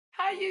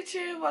Hi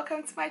YouTube,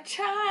 welcome to my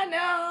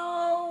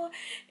channel.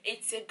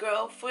 It's your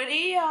girl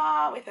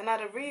FudiiA with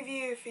another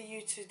review for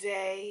you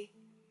today.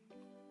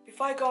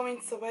 Before I go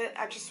into it,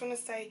 I just want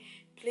to say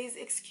please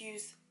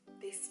excuse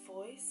this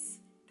voice.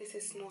 This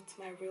is not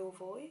my real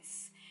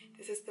voice.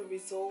 This is the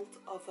result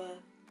of a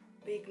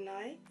big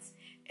night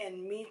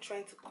and me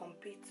trying to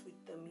compete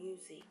with the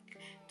music,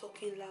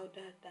 talking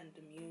louder than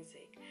the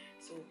music.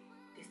 So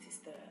this is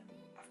the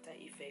after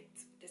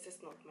effect. This is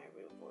not my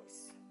real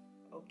voice.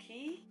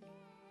 Okay,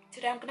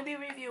 today I'm going to be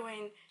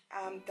reviewing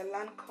the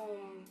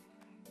Lancome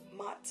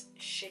matte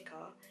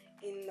shaker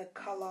in the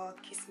color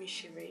Kiss Me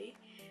Cherie.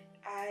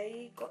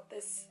 I got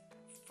this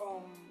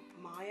from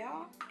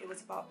Maya. It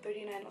was about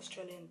 39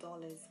 Australian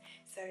dollars.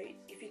 So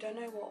if you don't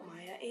know what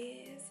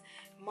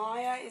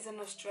Maya is an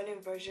Australian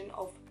version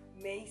of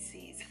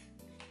Macy's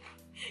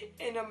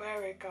in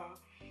America.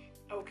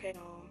 Okay,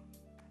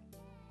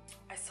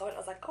 I saw it, I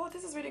was like, oh,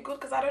 this is really good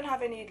because I don't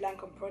have any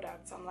Lancome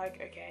products. I'm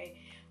like, okay,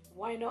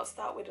 why not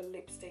start with a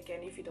lipstick,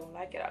 and if you don't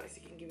like it, at least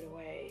you can give it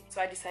away.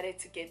 So I decided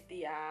to get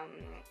the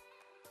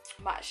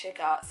matte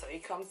shaker. So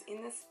it comes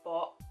in this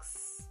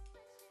box,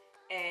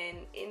 and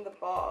in the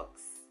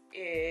box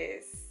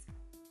is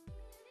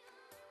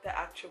the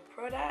actual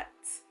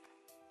product.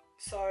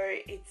 So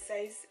it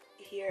says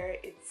here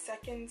it's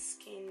second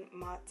skin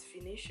matte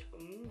finish,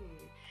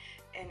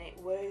 and it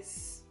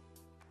was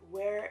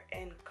wear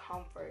and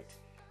comfort.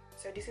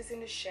 So this is in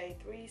the shade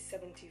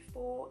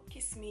 374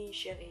 Kiss Me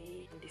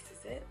Cherie, and this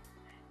is it.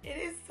 It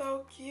is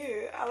so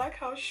cute. I like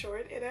how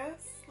short it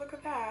is. Look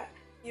at that.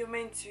 You're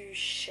meant to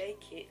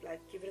shake it, like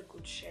give it a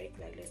good shake.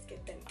 Like let's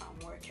get them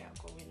workout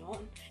going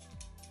on.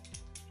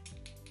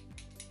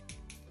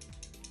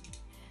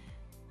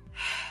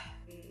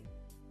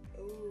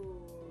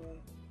 Ooh,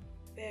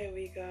 there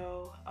we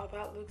go. Oh,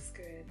 that looks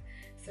good.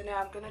 So now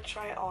I'm gonna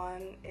try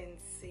on and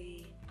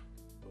see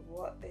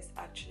what this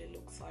actually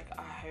looks like.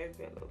 I hope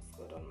it looks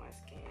good on my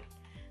skin.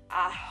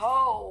 I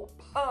hope.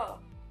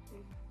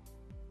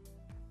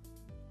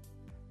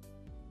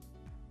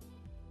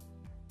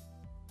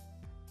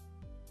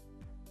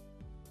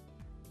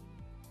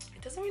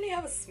 It doesn't really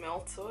have a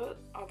smell to it.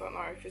 I don't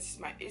know if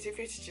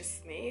it's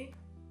just me.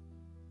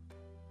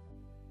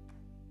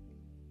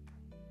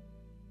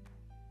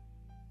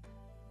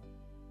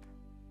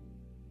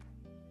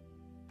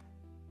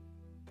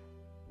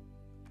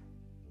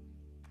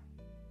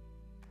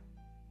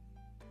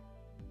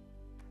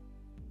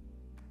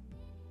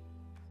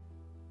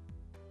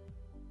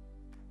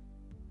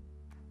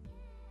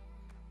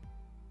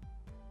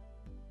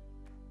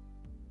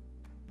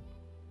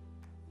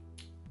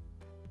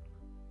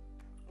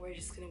 We're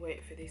just gonna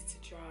wait for this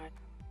to dry.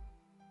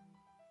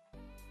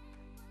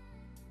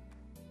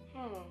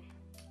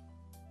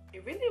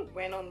 It really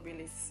went on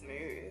really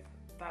smooth,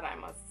 that I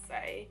must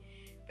say,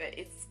 but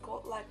it's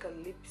got like a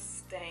lip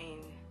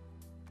stain.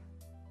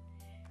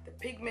 The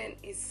pigment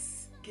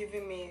is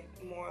giving me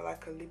more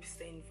like a lip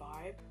stain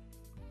vibe.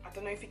 I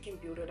don't know if you can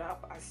build it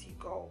up as you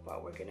go,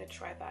 but we're gonna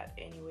try that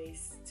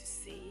anyways to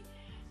see.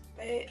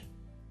 But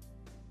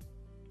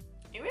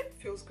it really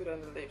feels good on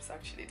the lips.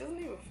 Actually, it doesn't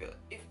even feel,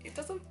 it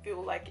doesn't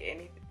feel like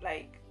anything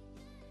like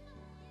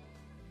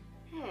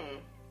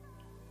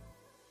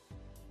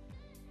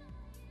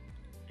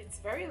it's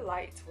very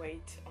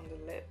lightweight on the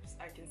lips.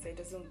 I can say it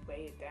doesn't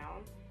weigh it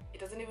down. It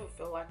doesn't even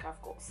feel like I've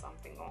got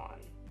something on,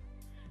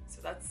 so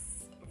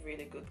that's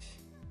really good.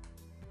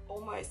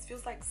 Almost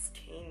feels like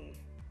skin.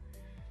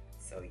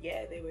 So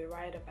yeah, they were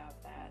right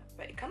about that,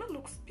 but it kind of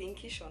looks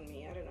pinkish on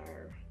me. I don't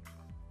know.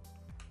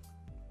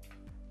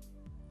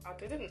 I'll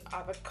do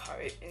another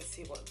coat and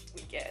see what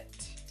we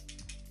get.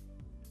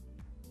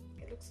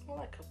 It looks more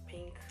like a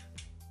pink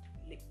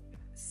lip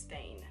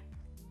stain.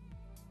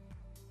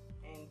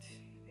 And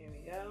there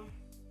we go.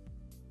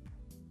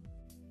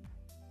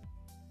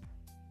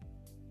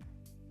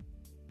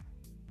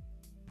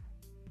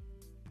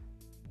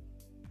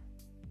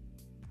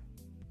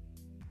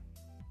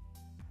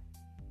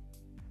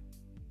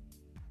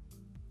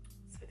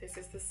 So this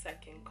is the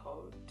second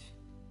coat.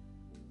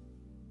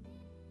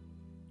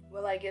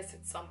 Well, I guess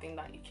it's something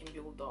that you can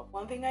build up.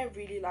 One thing I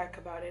really like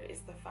about it is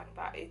the fact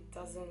that it's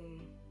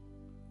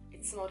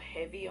not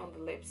heavy on the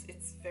lips.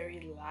 It's very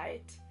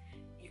light.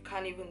 You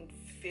can't even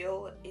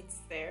feel it's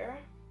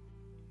there.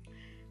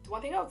 The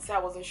one thing I would say I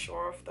wasn't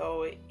sure of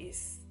though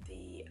is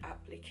the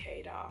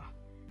applicator.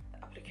 The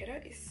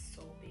applicator is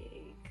so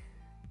big.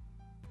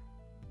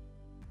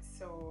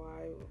 So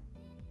I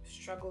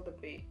struggled a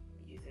bit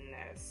using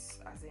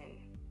this, as in.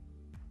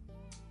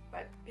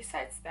 But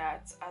besides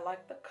that, I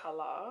like the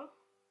color.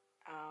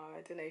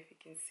 I don't know if you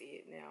can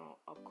see it now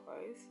up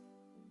close.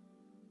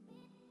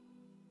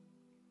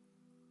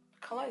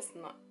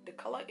 The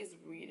color is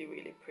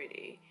really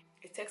pretty.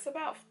 It takes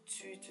about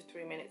 2 to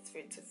 3 minutes for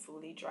it to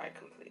fully dry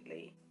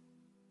completely.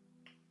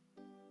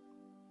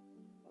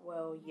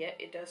 Well, yeah,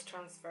 it does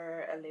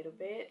transfer a little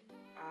bit.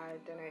 I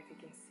don't know if you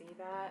can see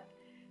that,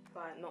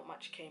 but not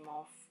much came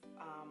off.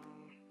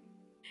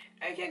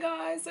 Okay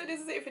guys, so this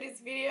is it for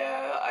this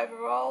video.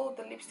 Overall,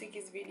 the lipstick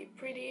is really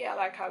pretty. I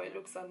like how it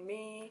looks on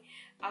me.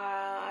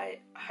 I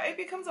hope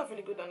it comes off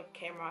really good on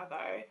camera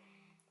though.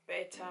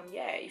 But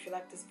yeah, if you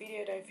like this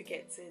video, don't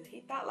forget to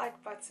hit that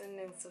like button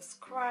and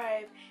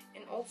subscribe,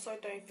 and also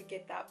don't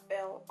forget that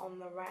bell on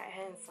the right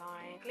hand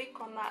side. Click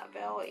on that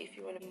bell if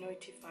you want to be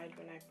notified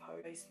when I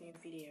post new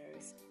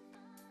videos.